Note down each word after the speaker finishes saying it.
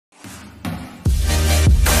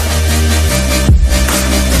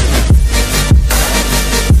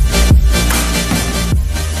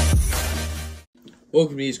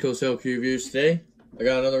Welcome to East Coast LQ Reviews. Today, I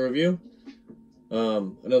got another review,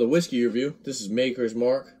 another whiskey review. This is Maker's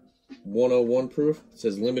Mark 101 proof. It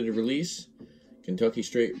says limited release, Kentucky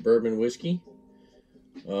straight bourbon whiskey.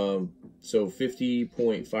 So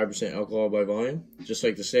 50.5% alcohol by volume. Just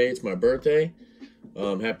like to say, it's my birthday.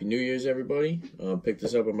 Happy New Year's, everybody. Picked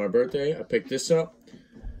this up on my birthday. I picked this up,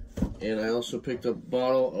 and I also picked up a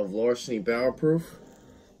bottle of Larceny Barrel Proof.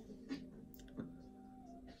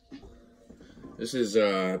 This is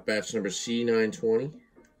batch number C920.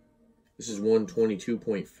 This is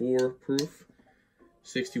 122.4 proof,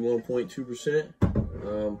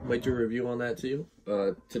 61.2%. Might do a review on that too,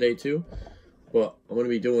 today too, but I'm going to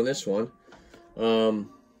be doing this one. It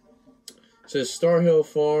says Star Hill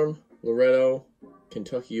Farm, Loretto,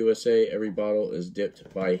 Kentucky, USA. Every bottle is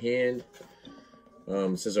dipped by hand.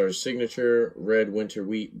 It says our signature red winter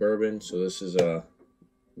wheat bourbon. So this is a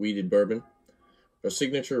wheated bourbon. Our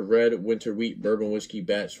signature red winter wheat bourbon whiskey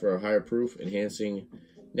batch for a higher proof, enhancing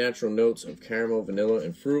natural notes of caramel, vanilla,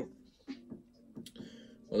 and fruit.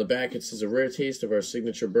 On the back, it says a rare taste of our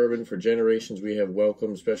signature bourbon. For generations, we have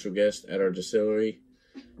welcomed special guests at our distillery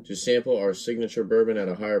to sample our signature bourbon at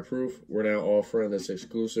a higher proof. We're now offering this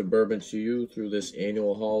exclusive bourbon to you through this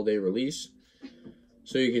annual holiday release,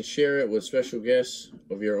 so you can share it with special guests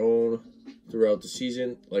of your own throughout the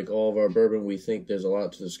season. Like all of our bourbon, we think there's a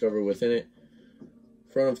lot to discover within it.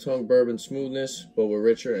 Front of tongue bourbon smoothness, but with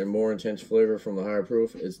richer and more intense flavor from the higher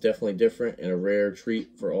proof. It's definitely different and a rare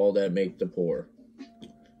treat for all that make the pour.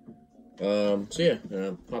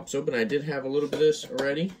 Pops open. I did have a little bit of this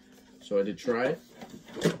already, so I did try it.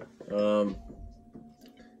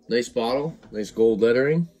 Nice bottle, nice gold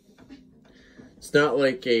lettering. It's not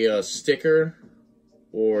like a sticker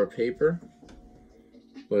or paper,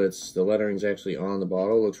 but it's the lettering's actually on the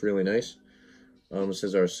bottle. Looks really nice. It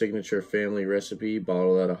says our signature family recipe,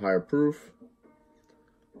 bottled at a higher proof.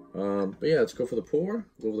 But yeah, let's go for the pour.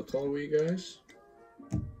 Go over the color with you guys.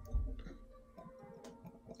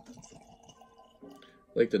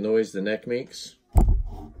 Like the noise the neck makes.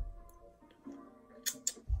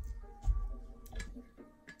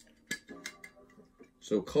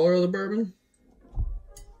 So color of the bourbon.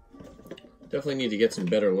 Definitely need to get some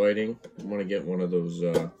better lighting. I want to get one of those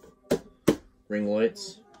ring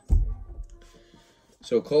lights.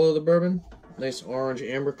 So color of the bourbon, nice orange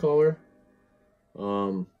amber color.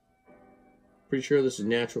 Pretty sure this is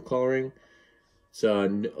natural coloring. It's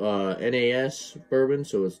NAS bourbon,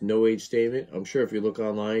 so it's no age statement. I'm sure if you look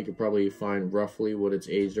online, you could probably find roughly what it's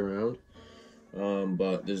aged around.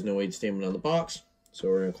 But there's no age statement on the box, so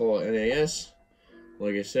we're gonna call it NAS.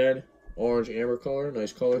 Like I said, orange amber color,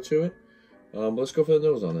 nice color to it. Let's go for the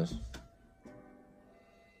nose on this.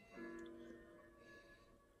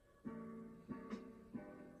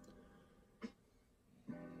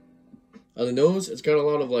 On the nose, it's got a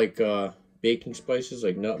lot of like baking spices,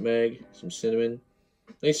 like nutmeg, some cinnamon.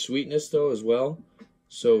 Nice sweetness though as well.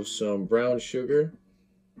 So some brown sugar,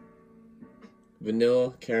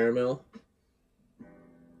 vanilla, caramel.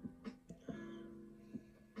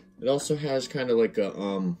 It also has kind of like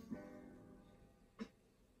a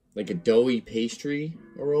doughy pastry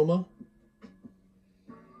aroma.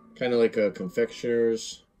 Kind of like a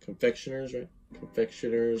confectioner's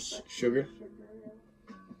sugar.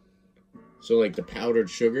 So like the powdered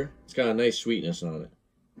sugar, it's got a nice sweetness on it.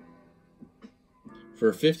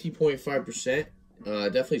 For 50.5%,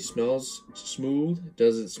 definitely smells smooth. It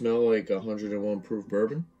doesn't smell like 101 proof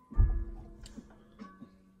bourbon.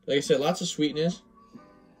 Like I said, lots of sweetness.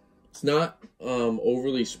 It's not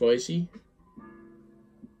overly spicy.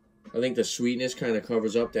 I think the sweetness kind of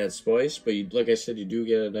covers up that spice, but like I said, you do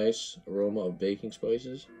get a nice aroma of baking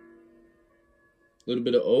spices. A little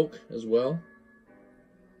bit of oak as well.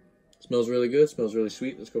 Smells really good, smells really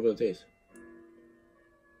sweet. Let's go for the taste.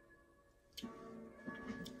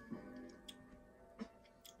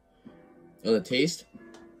 On the taste,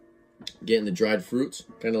 getting the dried fruits,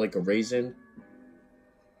 kind of like a raisin.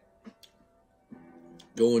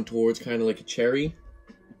 Going towards kind of like a cherry.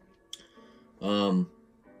 You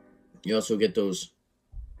also get those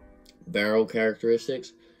barrel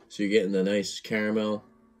characteristics. So you're getting the nice caramel.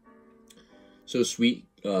 So sweet,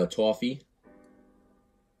 toffee.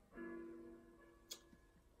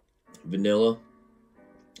 Vanilla,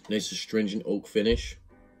 nice astringent oak finish.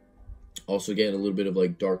 Also getting a little bit of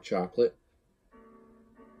like dark chocolate.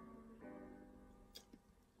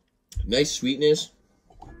 Nice sweetness,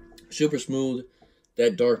 super smooth.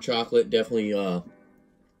 That dark chocolate definitely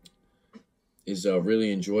is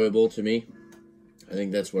really enjoyable to me. I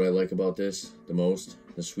think that's what I like about this the most,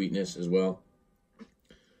 the sweetness as well.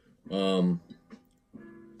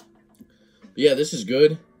 Yeah, this is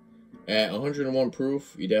good. At 101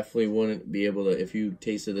 proof, you definitely wouldn't be able to, if you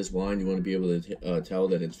tasted this wine, you wouldn't be able to tell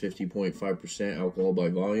that it's 50.5% alcohol by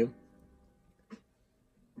volume.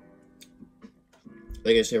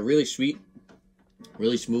 Like I said, really sweet,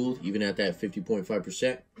 really smooth, even at that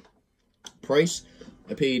 50.5%. Price,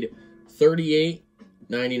 I paid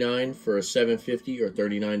 $38.99 for a 750 or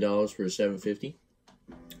 $39 for a 750.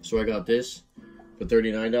 So I got this for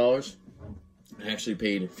 $39. I actually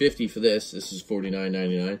paid $50 for this. This is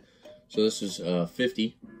 $49.99. So this is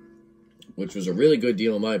 $50, which was a really good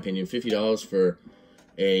deal in my opinion. $50 for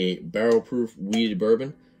a barrel-proof wheated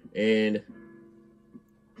bourbon. And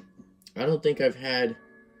I don't think I've had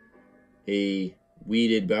a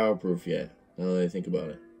wheated barrel-proof yet, now that I think about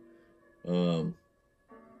it.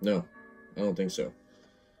 No, I don't think so.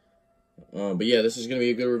 But yeah, this is going to be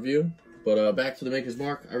a good review. But back to the Maker's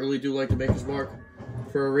Mark. I really do like the Maker's Mark.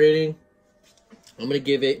 For a rating, I'm going to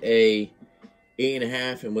give it a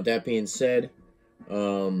 8.5. And with that being said,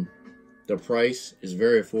 the price is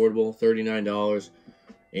very affordable, $39.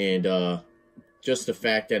 And just the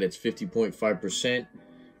fact that it's 50.5%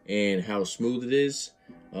 and how smooth it is,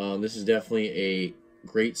 this is definitely a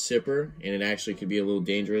great sipper. And it actually could be a little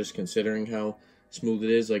dangerous considering how smooth it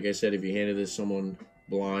is. Like I said, if you handed this to someone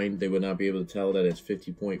blind, they would not be able to tell that it's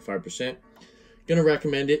 50.5%. Gonna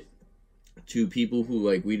recommend it to people who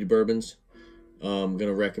like wheated bourbons. I'm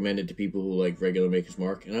gonna recommend it to people who like regular Maker's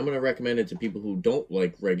Mark, and I'm gonna recommend it to people who don't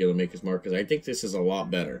like regular Maker's Mark because I think this is a lot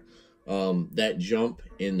better. That jump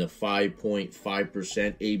in the 5.5%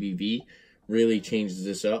 ABV really changes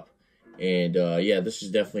this up. And yeah, this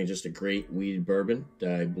is definitely just a great wheated bourbon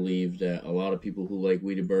that I believe that a lot of people who like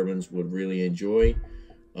wheated bourbons would really enjoy.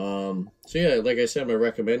 So yeah, like I said, I'm gonna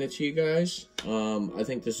recommend it to you guys. I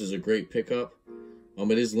think this is a great pickup.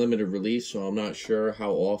 It is limited release, so I'm not sure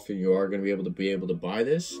how often you are going to be able to buy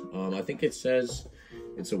this. I think it says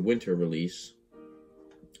it's a winter release,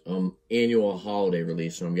 annual holiday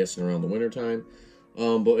release, so I'm guessing around the winter time.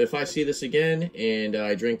 But if I see this again and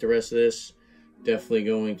I drink the rest of this, definitely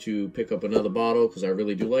going to pick up another bottle because I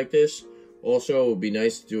really do like this. Also, it would be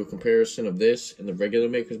nice to do a comparison of this and the regular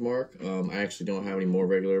Maker's Mark. I actually don't have any more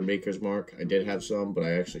regular Maker's Mark. I did have some, but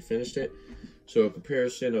I actually finished it. So a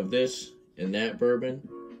comparison of this and that bourbon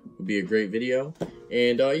would be a great video.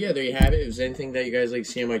 And yeah, there you have it. If there's anything that you guys like to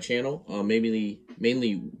see on my channel, mainly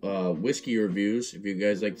whiskey reviews. If you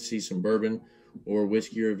guys like to see some bourbon or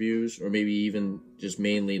whiskey reviews, or maybe even just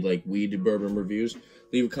mainly like wheated bourbon reviews,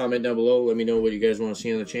 leave a comment down below. Let me know what you guys want to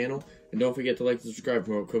see on the channel. And don't forget to like and subscribe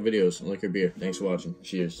for more cool videos and like your beer. Thanks for watching.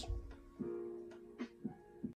 Cheers.